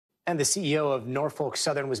And the CEO of Norfolk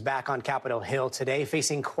Southern was back on Capitol Hill today,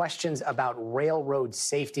 facing questions about railroad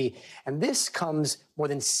safety. And this comes more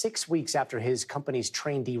than 6 weeks after his company's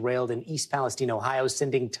train derailed in East Palestine, Ohio,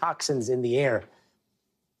 sending toxins in the air.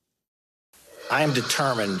 I am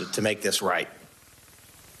determined to make this right.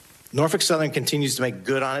 Norfolk Southern continues to make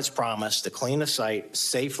good on its promise to clean the site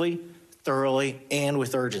safely, thoroughly, and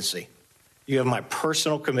with urgency. You have my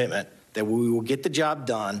personal commitment that we will get the job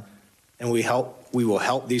done and we will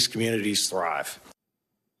help these communities thrive.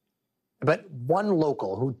 But one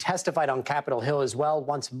local who testified on Capitol Hill as well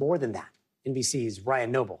wants more than that. NBC's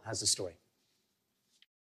Ryan Noble has the story.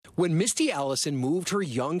 When Misty Allison moved her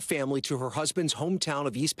young family to her husband's hometown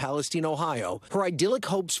of East Palestine, Ohio, her idyllic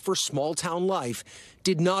hopes for small-town life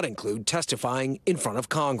did not include testifying in front of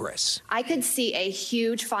Congress. I could see a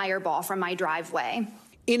huge fireball from my driveway.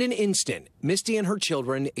 In an instant, Misty and her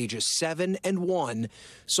children, ages 7 and 1,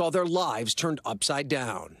 saw their lives turned upside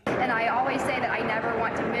down. And I always say that I never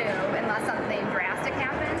want to move unless something drastic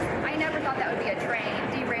happens. I never thought that would be a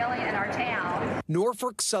train derailing in our town.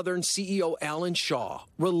 Norfolk Southern CEO Alan Shaw,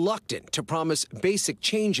 reluctant to promise basic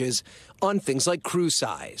changes on things like crew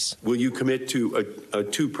size. Will you commit to a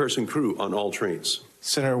two-person crew on all trains?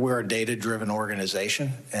 Senator, we're a data-driven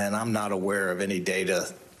organization, and I'm not aware of any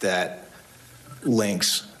data that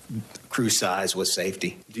links crew size with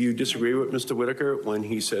safety. Do you disagree with Mr. Whitaker when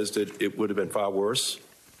he says that it would have been far worse?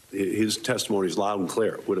 His testimony is loud and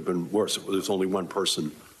clear. It would have been worse if there's only one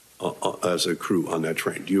person as a crew on that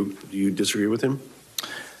train. Do you disagree with him?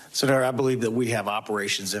 Senator, I believe that we have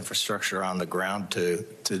operations infrastructure on the ground to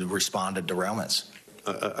respond to derailments.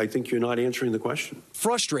 I think you're not answering the question.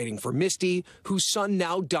 Frustrating for Misty, whose son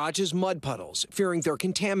now dodges mud puddles, fearing they're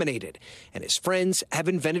contaminated, and his friends have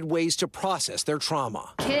invented ways to process their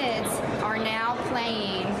trauma. Kids are now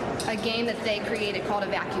playing a game that they created called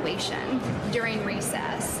evacuation during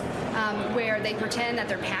recess, where they pretend that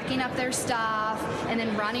they're packing up their stuff and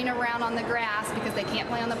then running around on the grass because they can't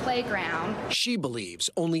play on the playground. She believes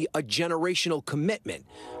only a generational commitment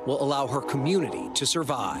will allow her community to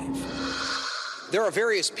survive. There are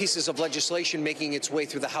various pieces of legislation making its way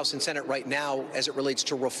through the House and Senate right now as it relates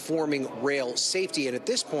to reforming rail safety. And at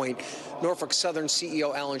this point, Norfolk Southern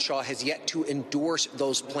CEO Alan Shaw has yet to endorse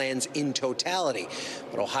those plans in totality.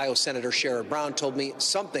 But Ohio Senator Sherrod Brown told me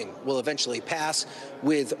something will eventually pass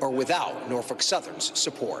with or without Norfolk Southern's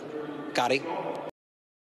support. Gotti?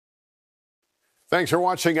 Thanks for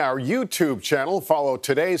watching our YouTube channel. Follow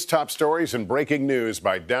today's top stories and breaking news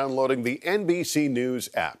by downloading the NBC News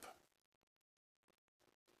app.